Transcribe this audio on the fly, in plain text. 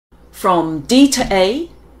From D to A,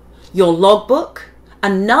 your logbook,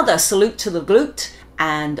 another salute to the glute,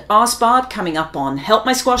 and Ask Barb coming up on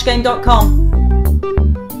helpmysquashgame.com.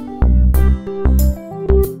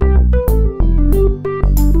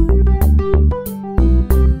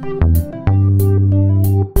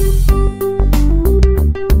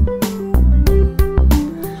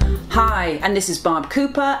 Hi, and this is Barb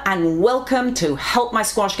Cooper, and welcome to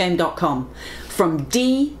helpmysquashgame.com. From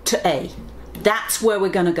D to A, that's where we're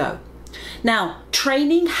going to go. Now,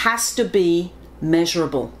 training has to be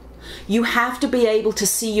measurable. You have to be able to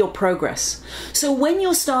see your progress. So when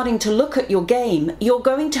you're starting to look at your game, you're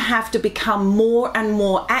going to have to become more and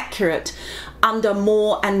more accurate under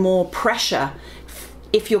more and more pressure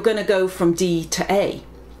if you're going to go from D to A.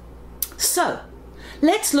 So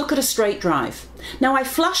let's look at a straight drive. Now, I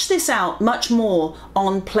flush this out much more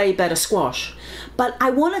on Play Better Squash, but I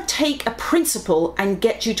want to take a principle and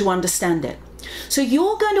get you to understand it. So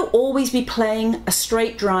you're going to always be playing a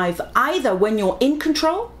straight drive either when you're in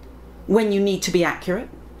control, when you need to be accurate,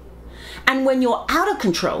 and when you're out of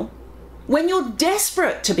control, when you're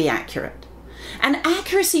desperate to be accurate. And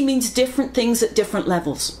accuracy means different things at different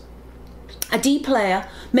levels. A D player,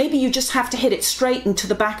 maybe you just have to hit it straight into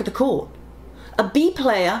the back of the court. A B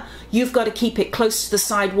player, you've got to keep it close to the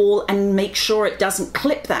side wall and make sure it doesn't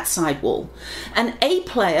clip that side wall. An A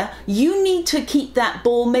player, you need to keep that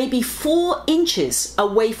ball maybe 4 inches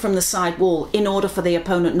away from the side wall in order for the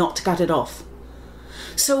opponent not to cut it off.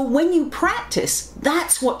 So when you practice,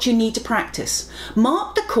 that's what you need to practice.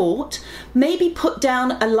 Mark the court, maybe put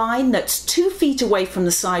down a line that's 2 feet away from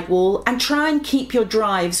the side wall and try and keep your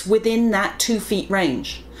drives within that 2 feet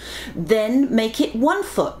range. Then make it 1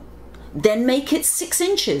 foot. Then make it 6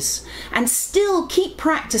 inches, and still keep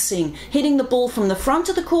practicing hitting the ball from the front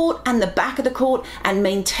of the court and the back of the court and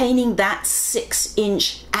maintaining that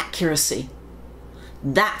 6-inch accuracy.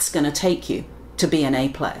 That's going to take you to be an A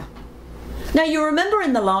player. Now, you remember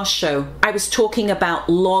in the last show, I was talking about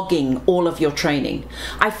logging all of your training.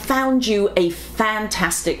 I found you a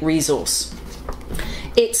fantastic resource.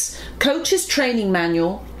 It's Coach's Training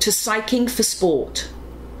Manual to Psyching for Sport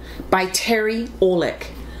by Terry Orlick.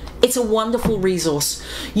 It's a wonderful resource.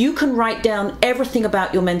 You can write down everything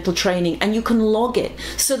about your mental training and you can log it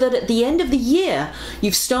so that at the end of the year,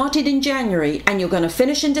 you've started in January and you're going to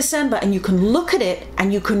finish in December, and you can look at it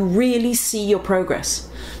and you can really see your progress.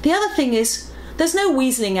 The other thing is, there's no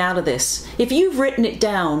weaseling out of this. If you've written it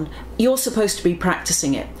down, you're supposed to be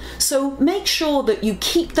practicing it. So make sure that you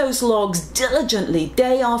keep those logs diligently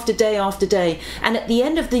day after day after day, and at the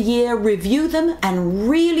end of the year, review them and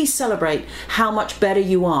really celebrate how much better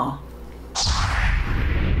you are.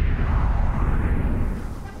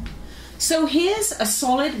 So here's a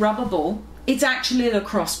solid rubber ball. It's actually a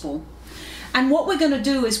lacrosse ball. And what we're going to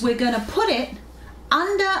do is we're going to put it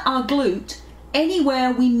under our glute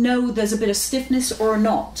anywhere we know there's a bit of stiffness or a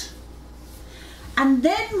knot. And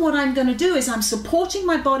then what I'm going to do is I'm supporting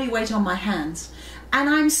my body weight on my hands, and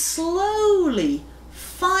I'm slowly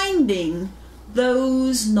finding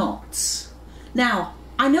those knots. Now,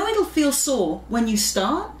 I know it'll feel sore when you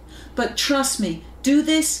start, but trust me, do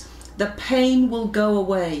this, the pain will go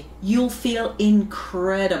away. You'll feel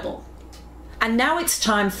incredible. And now it's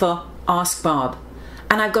time for Ask Barb.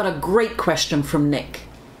 And I've got a great question from Nick.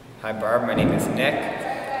 Hi Barb, my name is Nick.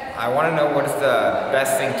 I want to know what is the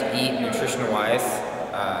best thing to eat nutrition-wise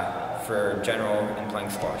for general and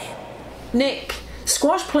playing squash. Nick,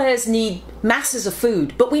 squash players need masses of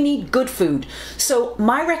food, but we need good food. So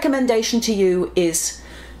my recommendation to you is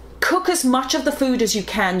cook as much of the food as you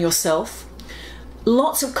can yourself.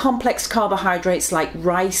 Lots of complex carbohydrates like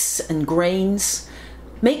rice and grains.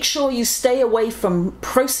 Make sure you stay away from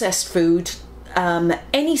processed food,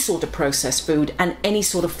 any sort of processed food and any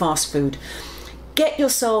sort of fast food. Get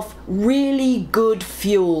yourself really good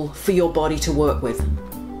fuel for your body to work with.